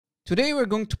Today we're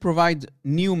going to provide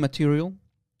new material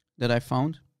that I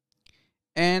found.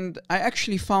 And I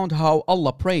actually found how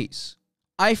Allah prays.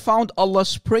 I found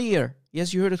Allah's prayer.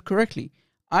 Yes, you heard it correctly.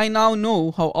 I now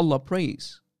know how Allah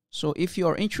prays. So if you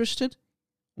are interested,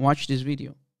 watch this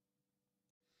video.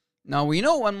 Now we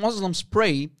know when Muslims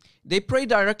pray, they pray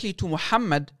directly to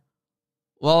Muhammad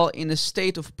while in a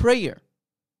state of prayer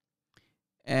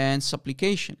and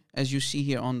supplication, as you see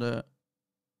here on the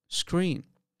screen.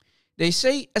 They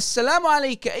say, Assalamu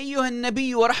alayka ayyuha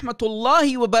nabi wa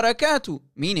rahmatullahi wa barakatuh,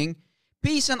 meaning,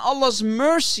 peace and Allah's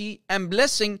mercy and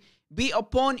blessing be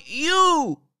upon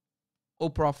you, O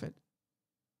Prophet.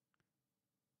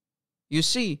 You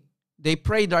see, they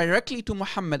pray directly to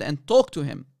Muhammad and talk to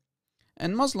him.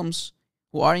 And Muslims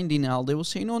who are in denial, they will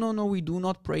say, no, we do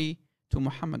not pray to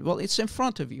Muhammad. Well, it's in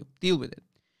front of you. Deal with it.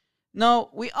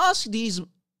 Now, we ask these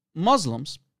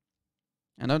Muslims,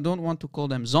 and I don't want to call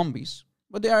them zombies,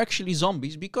 but they are actually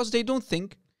zombies because they don't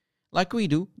think like we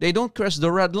do. They don't cross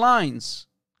the red lines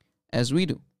as we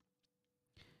do.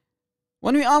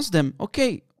 When we ask them,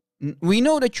 okay, we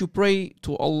know that you pray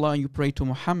to Allah, you pray to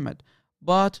Muhammad,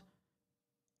 but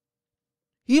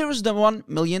here is the $1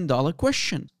 million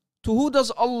question. To who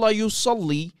does Allah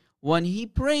yusalli when He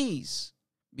prays?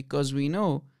 Because we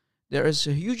know there is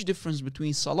a huge difference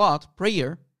between salat,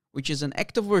 prayer, which is an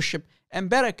act of worship, and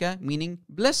barakah, meaning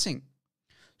blessing.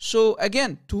 So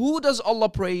again, to who does Allah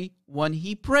pray when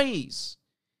He prays?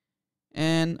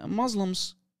 And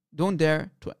Muslims don't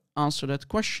dare to answer that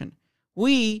question.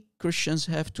 We Christians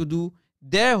have to do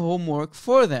their homework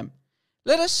for them.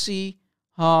 Let us see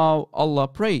how Allah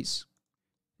prays.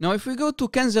 Now if we go to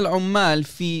كنز العمال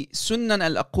في سنن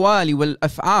الأقوال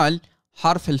والأفعال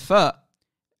حرف الفاء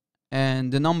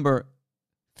and the number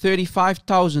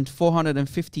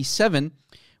 35,457,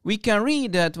 we can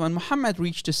read that when Muhammad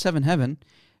reached the seventh heaven,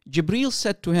 Jibreel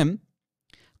said to him,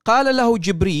 قال له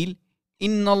جبريل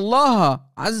إن الله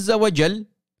عز وجل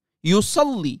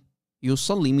يصلي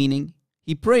meaning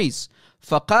he prays.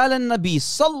 فقال النبي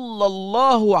صلى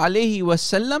الله عليه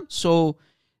وسلم, so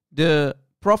the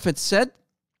Prophet said,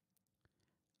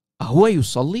 أهو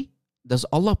يصلي? Does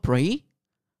Allah pray?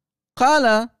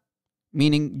 قال,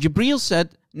 meaning Jibreel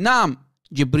said, نعم.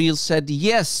 Jibreel said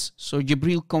yes. So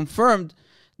Jibreel confirmed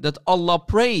that Allah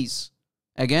prays.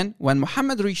 Again, when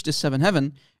Muhammad reached the seventh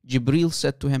heaven, Jibreel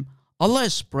said to him, Allah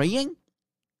is praying?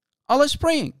 Allah is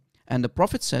praying. And the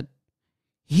Prophet said,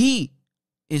 He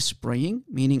is praying,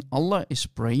 meaning Allah is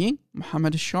praying.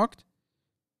 Muhammad is shocked.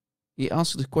 He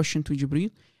asked the question to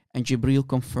Jibreel, and Jibreel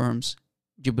confirms.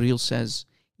 Jibreel says,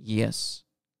 yes.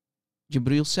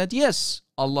 Jibreel said, yes,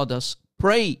 Allah does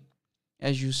pray,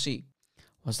 as you see.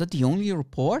 Was that the only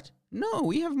report? No,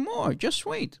 we have more. Just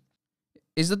wait.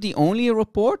 Is that the only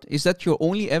report? Is that your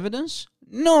only evidence?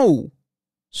 No,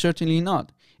 certainly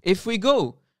not. If we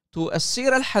go to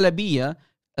السيرة الحلبية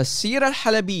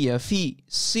في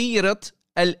سيرة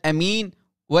الأمين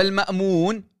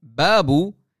والمأمون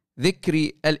باب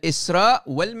ذكر الإسراء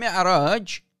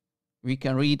والمعراج, we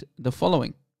can read the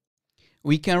following.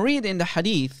 We can read in the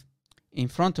hadith in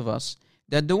front of us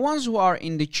that the ones who are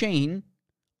in the chain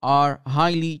are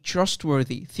highly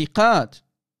trustworthy, thiqat,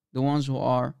 the ones who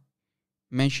are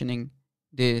mentioning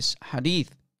this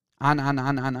hadith,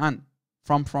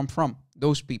 from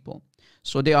those people.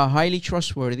 So they are highly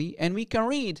trustworthy, and we can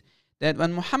read that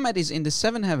when Muhammad is in the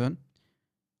seventh heaven,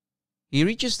 he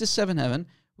reaches the seventh heaven,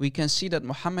 we can see that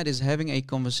Muhammad is having a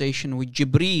conversation with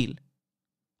Jibreel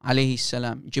alayhi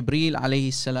salam. Jibreel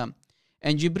alayhi salam.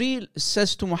 And Jibreel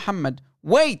says to Muhammad,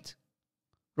 wait,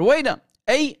 Ruwaida,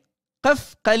 ay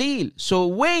qaf qalil. So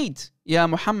wait, ya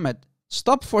Muhammad,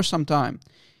 stop for some time.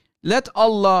 Let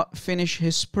Allah finish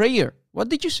His prayer. What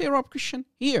did you say, Rob Christian?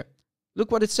 Here, look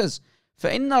what it says.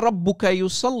 فَإِنَّ رَبُّكَ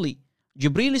يُصَلِّي.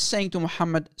 Jibreel is saying to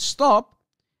Muhammad, stop.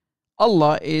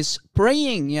 Allah is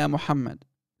praying, ya Muhammad.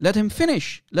 Let him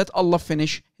finish. Let Allah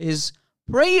finish His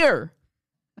prayer.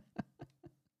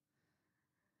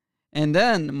 And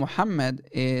then Muhammad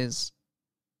is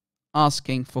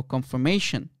asking for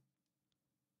confirmation.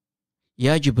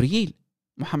 Ya Jibreel.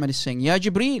 Muhammad is saying, Ya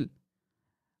Jibreel,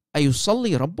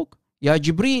 ayusalli rabbuk? Ya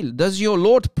Jibreel, does your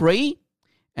Lord pray?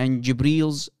 And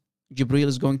Jibreel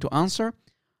is going to answer,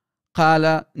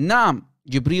 Qala na'am.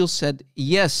 Jibreel said,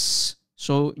 yes.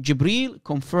 So Jibreel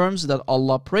confirms that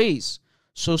Allah prays.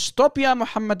 So stop, ya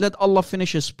Muhammad, let Allah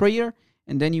finish His prayer,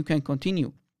 and then you can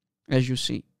continue, as you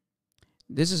see.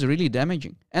 This is really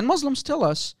damaging. And Muslims tell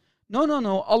us,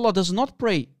 no, Allah does not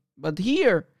pray. But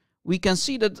here we can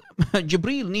see that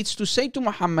Jibreel needs to say to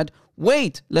Muhammad,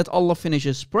 wait, let Allah finish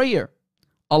His prayer.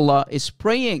 Allah is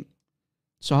praying.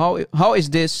 So how is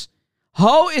this?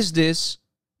 How is this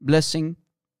blessing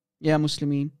Ya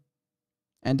Muslimin.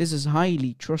 And this is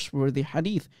highly trustworthy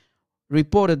hadith,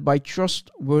 reported by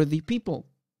trustworthy people,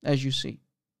 as you see.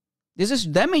 This is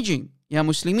damaging, Ya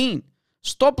Muslimin.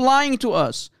 Stop lying to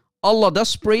us. Allah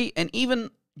does pray, and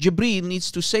even Jibreel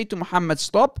needs to say to Muhammad,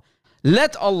 stop,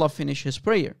 let Allah finish his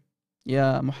prayer,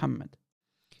 Ya Muhammad.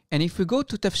 And if we go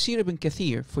to Tafsir ibn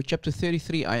Kathir for chapter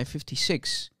 33, ayah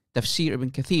 56, Tafsir ibn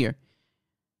Kathir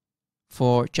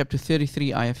for chapter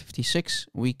 33, ayah 56,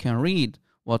 we can read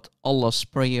what Allah's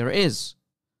prayer is.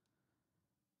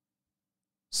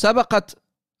 سبقت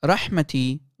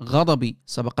رحمتي غضبي.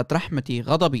 سبقت رحمتي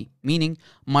غضبي. Meaning,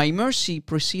 my mercy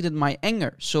preceded my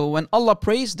anger. So when Allah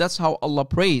prays, that's how Allah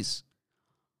prays.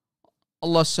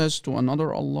 Allah says to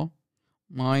another Allah,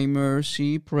 my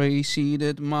mercy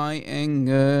preceded my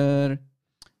anger.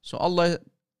 So Allah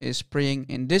is praying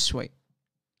in this way.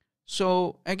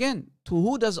 So again, to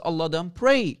who does Allah then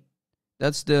pray?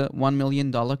 That's the $1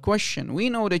 million question. We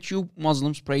know that you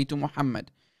Muslims pray to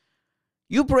Muhammad.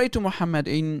 You pray to Muhammad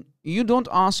and you don't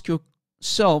ask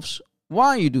yourselves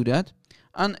why you do that.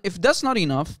 And if that's not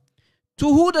enough, to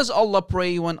who does Allah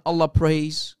pray when Allah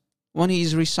prays? When He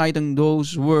is reciting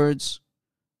those words,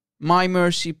 my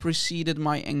mercy preceded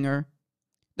my anger.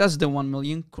 That's the $1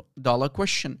 million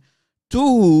question. To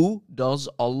who does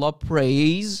Allah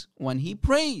praise when He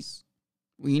prays?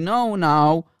 We know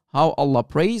now how Allah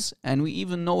prays, and we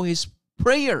even know His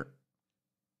prayer.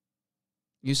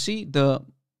 You see, the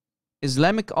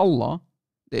Islamic Allah,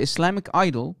 the Islamic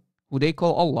idol, who they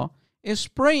call Allah, is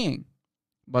praying.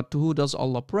 But to who does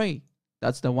Allah pray?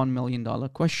 That's the $1 million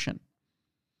question.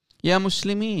 Ya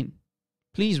Muslimin,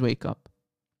 please wake up.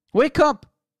 Wake up.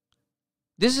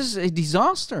 This is a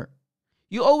disaster.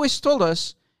 You always told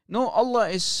us, no, Allah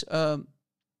is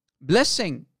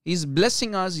blessing. He's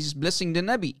blessing us. He's blessing the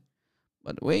Nabi.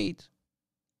 But wait.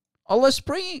 Allah is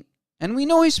praying. And we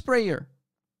know His prayer.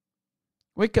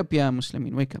 Wake up, Ya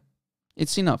Muslimin. Wake up.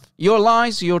 It's enough. Your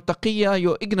lies, your taqiyya,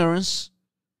 your ignorance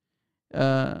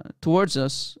towards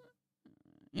us.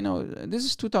 You know, this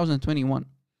is 2021.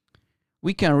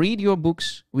 We can read your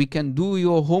books. We can do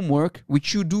your homework,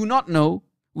 which you do not know,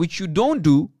 which you don't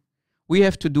do. We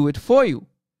have to do it for you.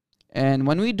 And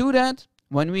when we do that,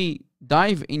 when we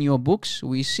dive in your books,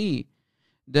 we see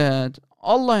that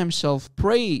Allah Himself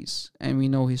prays, and we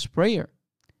know His prayer.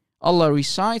 Allah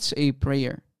recites a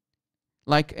prayer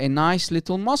like a nice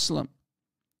little Muslim.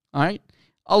 Alright?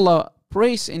 Allah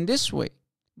prays in this way.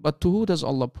 But to who does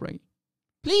Allah pray?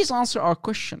 Please answer our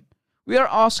question. We are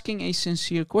asking a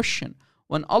sincere question.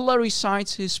 When Allah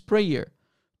recites His prayer,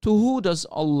 to who does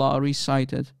Allah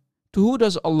recite it? To who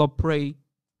does Allah pray?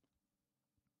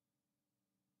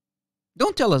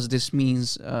 Don't tell us this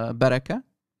means barakah.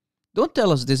 Don't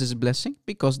tell us this is blessing,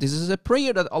 because this is a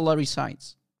prayer that Allah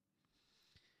recites.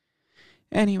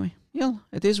 Anyway, yeah,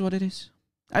 it is what it is.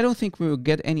 I don't think we will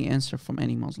get any answer from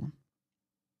any Muslim.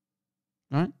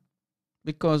 Right?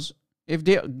 Because if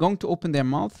they are going to open their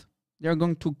mouth, they are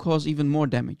going to cause even more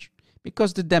damage.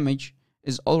 Because the damage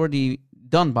is already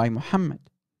done by Muhammad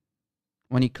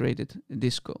when he created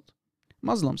this cult.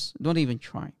 Muslims, don't even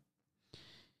try.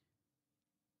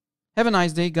 Have a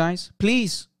nice day, guys.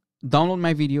 Please download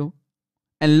my video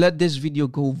and let this video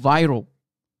go viral.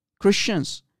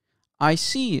 Christians, I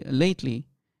see lately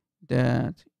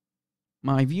that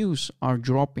my views are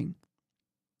dropping.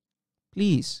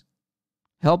 Please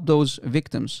help those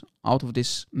victims out of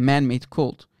this man-made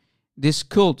cult. This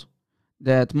cult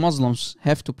that Muslims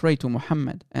have to pray to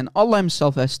Muhammad, and Allah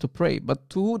Himself has to pray. But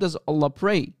to who does Allah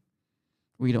pray?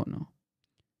 We don't know.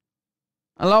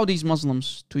 Allow these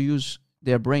Muslims to use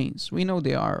their brains. We know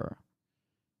they are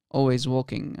always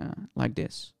walking like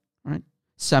this, right?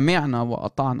 Sami'na wa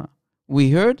ata'na.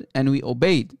 We heard and we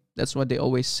obeyed. That's what they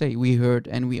always say. We heard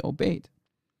and we obeyed.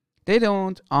 They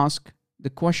don't ask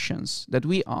the questions that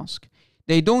we ask.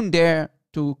 They don't dare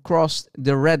to cross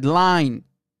the red line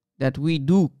that we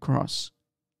do cross.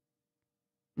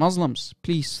 Muslims,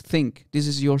 please think. This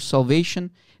is your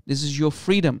salvation. This is your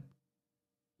freedom.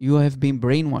 You have been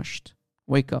brainwashed.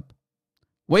 Wake up.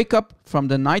 Wake up from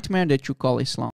the nightmare that you call Islam.